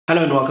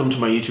Hello and welcome to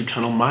my YouTube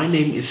channel. My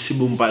name is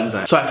Sibu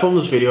Mpanza. So I filmed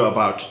this video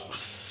about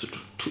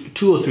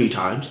two or three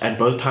times, and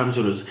both times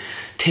it was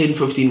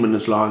 10-15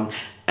 minutes long,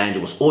 and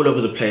it was all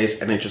over the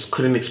place, and I just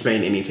couldn't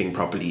explain anything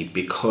properly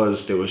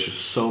because there was just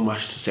so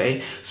much to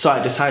say. So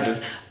I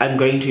decided I'm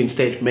going to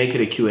instead make it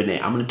a Q&A.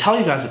 I'm going to tell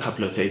you guys a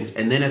couple of things,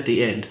 and then at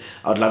the end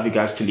I would love you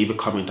guys to leave a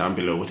comment down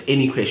below with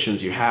any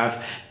questions you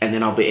have, and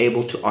then I'll be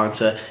able to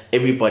answer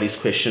everybody's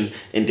question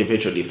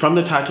individually. From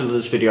the title of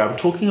this video, I'm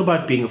talking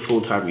about being a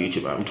full-time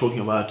YouTuber. I'm talking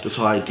about this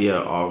whole idea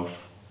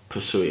of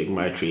pursuing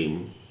my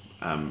dream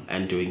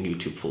and doing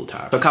YouTube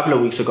full-time. So a couple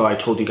of weeks ago I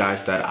told you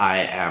guys that I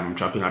am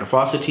dropping out of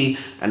varsity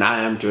and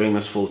I am doing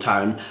this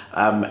full-time,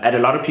 and a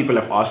lot of people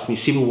have asked me,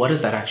 Sibu, what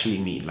does that actually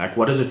mean? Like,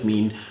 what does it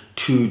mean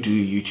to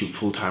do YouTube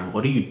full-time?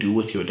 What do you do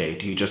with your day?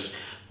 Do you just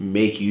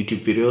make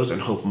YouTube videos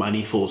and hope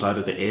money falls out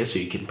of the air so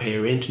you can pay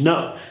rent?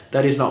 No,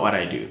 that is not what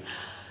I do.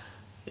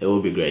 It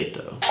will be great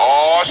though.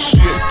 Oh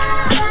shit!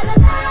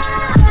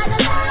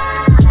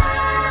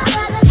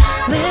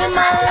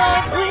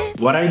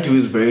 What I do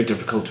is very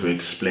difficult to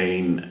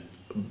explain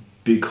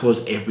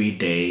because every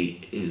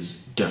day is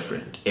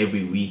different.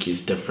 Every week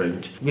is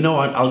different. You know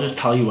what? I'll just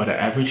tell you what an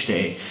average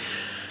day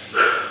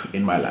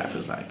in my life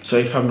is like. So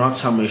if I'm not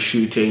somewhere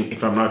shooting,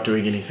 if I'm not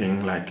doing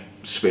anything like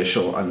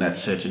special on that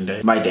certain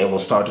day, my day will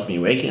start with me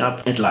waking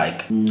up at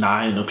like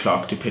 9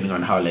 o'clock, depending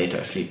on how late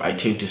I sleep. I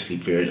tend to sleep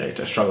very late.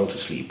 I struggle to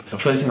sleep. The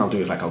first thing I'll do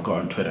is like I'll go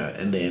on Twitter,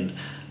 and then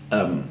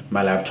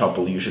my laptop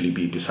will usually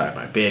be beside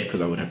my bed because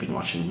I would have been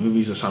watching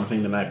movies or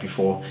something the night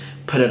before.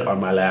 Put it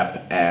on my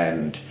lap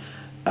and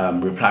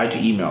reply to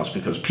emails,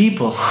 because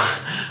people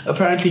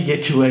apparently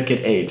get to work at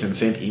 8 and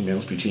send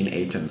emails between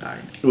 8 and 9.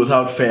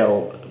 Without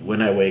fail,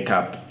 when I wake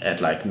up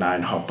at like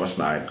 9,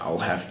 9:30, I'll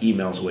have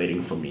emails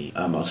waiting for me.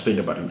 I'll spend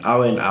about an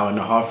hour and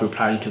a half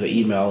replying to the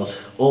emails,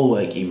 all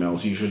work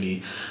emails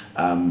usually.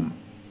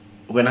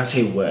 When I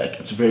say work,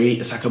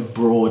 it's like a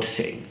broad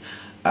thing.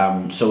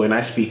 So when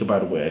I speak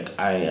about work,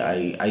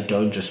 I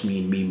don't just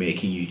mean me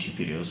making YouTube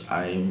videos.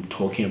 I'm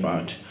talking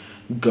about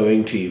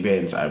going to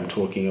events. I'm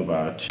talking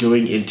about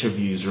doing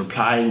interviews,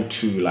 replying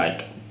to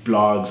like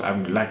blogs.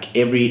 I'm like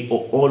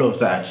all of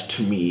that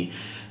to me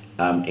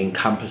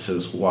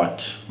encompasses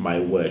what my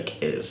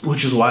work is,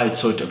 which is why it's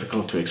so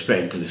difficult to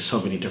explain, because there's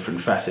so many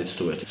different facets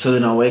to it. So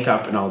then I'll wake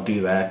up and I'll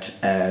do that,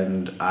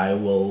 and I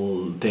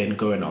will then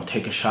go and I'll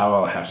take a shower,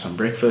 I'll have some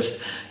breakfast,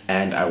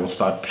 and I will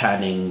start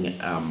planning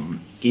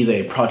either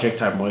a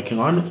project I'm working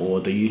on or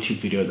the YouTube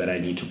video that I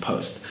need to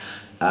post.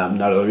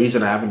 Now the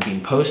reason I haven't been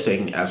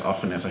posting as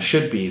often as I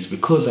should be is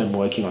because I'm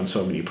working on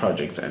so many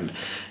projects, and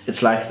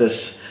it's like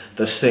this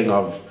thing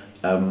of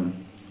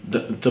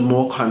the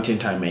more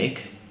content I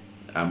make,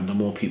 the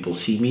more people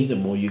see me, the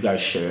more you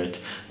guys share it,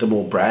 the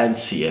more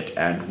brands see it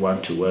and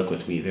want to work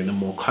with me, then the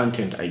more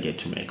content I get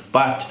to make.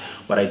 But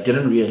what I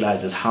didn't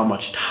realize is how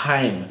much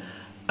time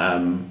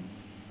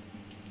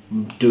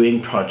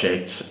doing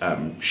projects,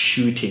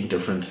 shooting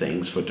different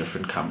things for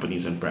different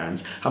companies and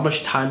brands, how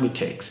much time it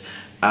takes.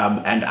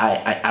 And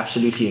I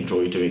absolutely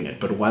enjoy doing it,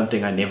 but one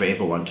thing I never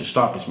ever want to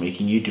stop is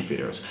making YouTube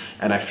videos,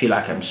 and I feel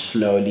like I'm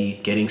slowly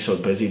getting so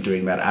busy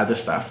doing that other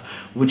stuff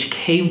which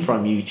came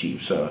from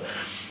YouTube. So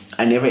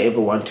I never ever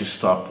want to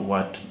stop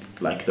what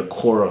like the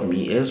core of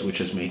me is,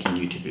 which is making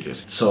YouTube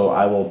videos. So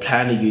I will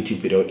plan a YouTube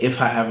video if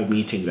I have a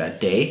meeting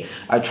that day.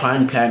 I try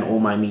and plan all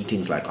my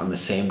meetings like on the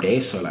same day.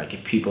 So like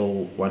if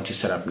people want to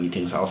set up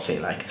meetings, I'll say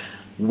like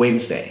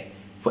Wednesday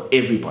for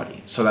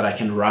everybody, so that I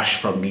can rush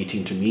from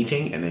meeting to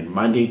meeting, and then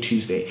Monday,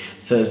 Tuesday,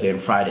 Thursday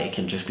and Friday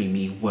can just be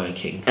me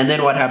working. And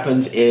then what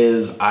happens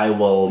is so I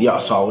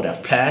would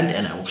have planned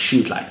and I will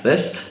shoot like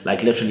this,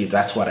 like literally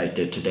that's what I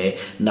did today.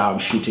 Now I'm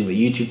shooting the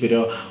YouTube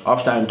video.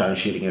 After I'm done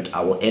shooting it,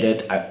 I will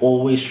edit. I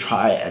always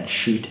try and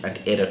shoot and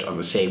edit on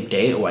the same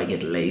day, or I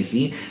get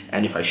lazy,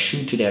 and if I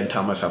shoot today and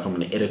tell myself I'm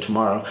going to edit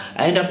tomorrow,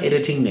 I end up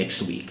editing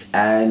next week,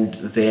 and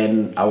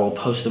then I will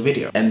post the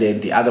video. And then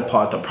the other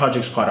part, the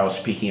projects part I was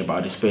speaking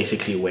about, is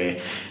basically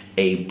where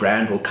a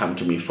brand will come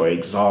to me. For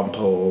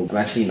example,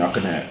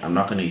 I'm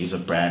not gonna use a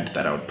brand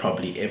that I would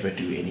probably ever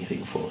do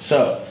anything for.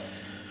 So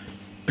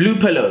Blue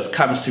Pillows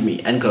comes to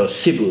me and goes,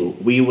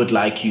 Sibu, we would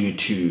like you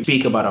to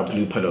speak about our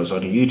Blue Pillows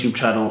on a YouTube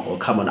channel, or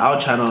come on our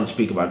channel and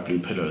speak about Blue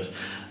Pillows.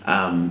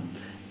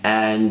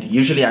 And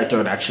usually I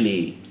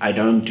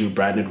don't do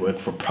branded work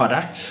for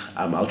products.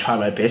 I'll try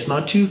my best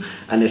not to,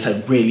 unless I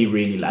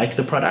really like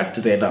the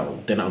product, then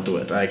I'll do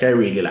it. Like, I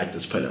really like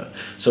this pillow,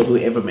 so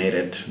whoever made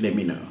it, let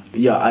me know.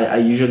 Yeah, I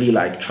usually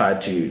like try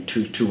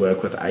to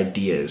work with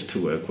ideas,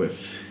 to work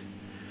with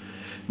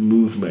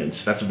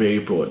movements. That's very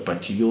broad,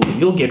 but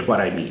you'll get what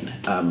I mean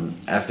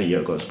as the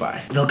year goes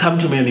by. They'll come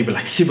to me and they'll be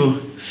like,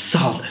 Sibu,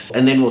 solve this.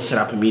 And then we'll set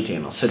up a meeting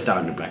and I'll sit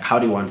down and be like, how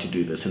do you want to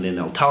do this? And then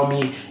they'll tell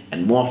me,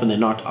 and more often than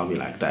not, I'll be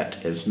like,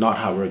 that is not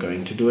how we're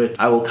going to do it.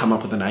 I will come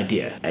up with an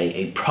idea,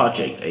 a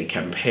project, a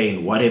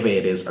campaign, whatever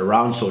it is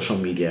around social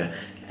media,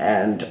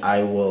 and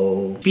I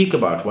will speak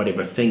about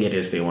whatever thing it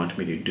is they want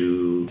me to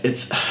do.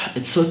 It's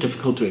so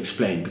difficult to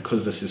explain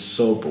because this is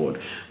so broad.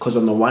 Because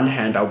on the one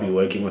hand, I'll be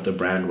working with a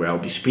brand where I'll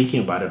be speaking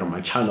about it on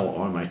my channel,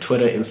 on my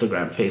Twitter,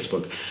 Instagram,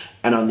 Facebook,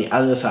 And on the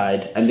other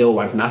side, and they'll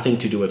want nothing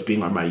to do with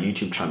being on my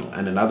YouTube channel,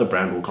 and another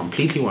brand will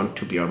completely want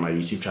to be on my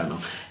YouTube channel,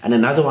 and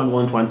another one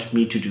won't want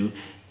me to do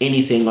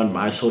anything on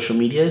my social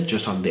media,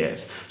 just on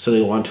theirs. So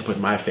they want to put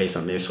my face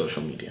on their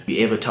social media. If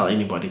you ever tell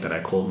anybody that I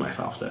call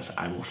myself this,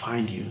 I will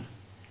find you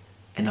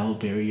and I will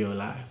bury you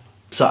alive.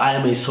 So I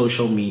am a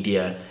social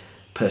media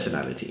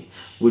personality,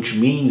 which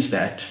means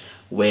that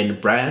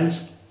when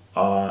brands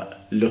are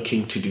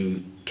looking to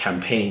do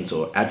campaigns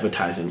or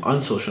advertising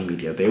on social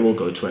media, they will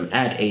go to an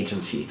ad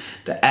agency.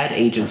 The ad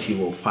agency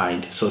will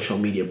find social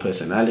media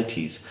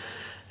personalities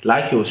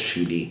like yours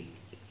truly.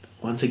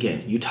 Once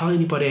again, you tell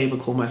anybody I ever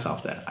call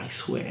myself that, I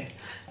swear.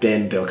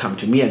 Then they'll come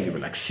to me and they'll be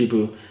like,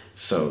 Sibu,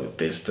 so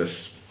there's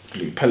this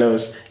blue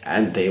pillows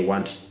and they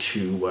want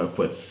to work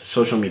with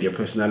social media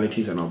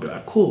personalities, and I'll be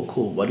like, cool,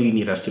 what do you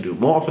need us to do?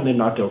 More often than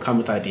not, they'll come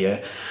with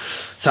idea.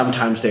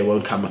 Sometimes they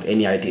won't come with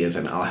any ideas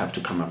and I'll have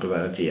to come up with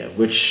an idea,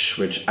 which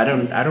I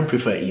don't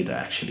prefer either,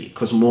 actually,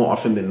 because more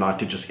often than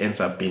not it just ends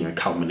up being a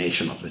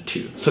culmination of the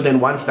two. So then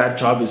once that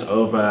job is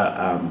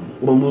over,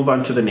 we'll move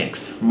on to the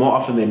next. More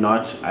often than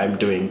not, I'm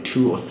doing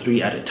 2 or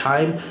 3 at a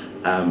time.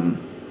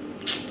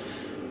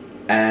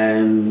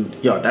 And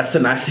yeah, that's the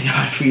nice thing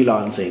about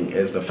freelancing,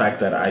 is the fact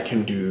that I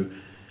can do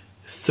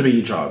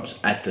 3 jobs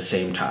at the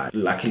same time.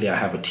 Luckily, I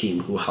have a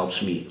team who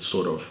helps me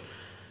sort of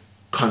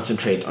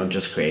concentrate on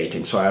just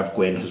creating. So I have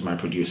Gwen, who's my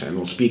producer, and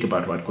we'll speak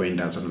about what Gwen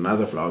does on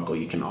another vlog, or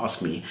you can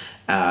ask me.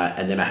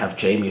 And then I have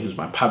Jamie, who's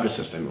my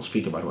publicist, and we'll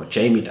speak about what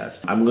Jamie does.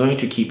 I'm going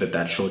to keep it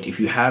that short. If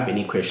you have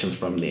any questions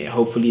from there,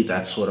 hopefully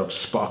that sort of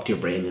sparked your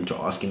brain into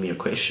asking me a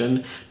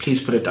question,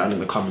 please put it down in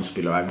the comments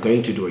below. I'm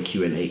going to do a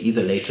Q&A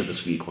either later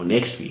this week or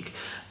next week,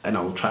 and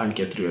I will try and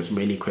get through as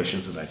many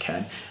questions as I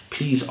can.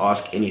 Please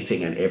ask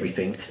anything and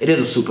everything. It is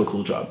a super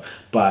cool job,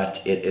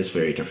 but it is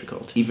very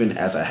difficult. Even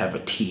as I have a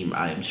team,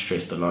 I am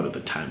stressed a lot of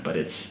the time, but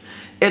it's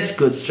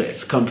good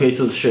stress compared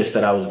to the stress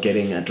that I was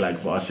getting at like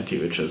varsity,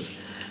 which was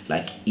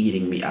like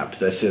eating me up.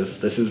 This is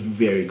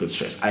very good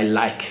stress. I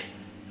like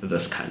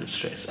this kind of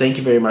stress. Thank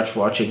you very much for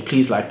watching.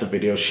 Please like the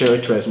video, share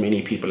it to as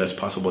many people as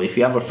possible. If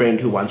you have a friend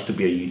who wants to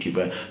be a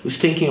YouTuber, who's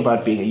thinking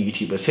about being a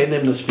YouTuber, send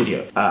them this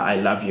video. I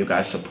love you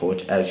guys'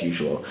 support as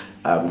usual.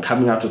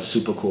 Coming out with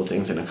super cool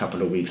things in a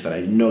couple of weeks that I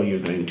know you're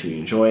going to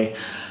enjoy.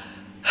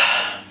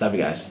 Love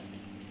you guys.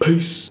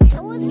 Peace.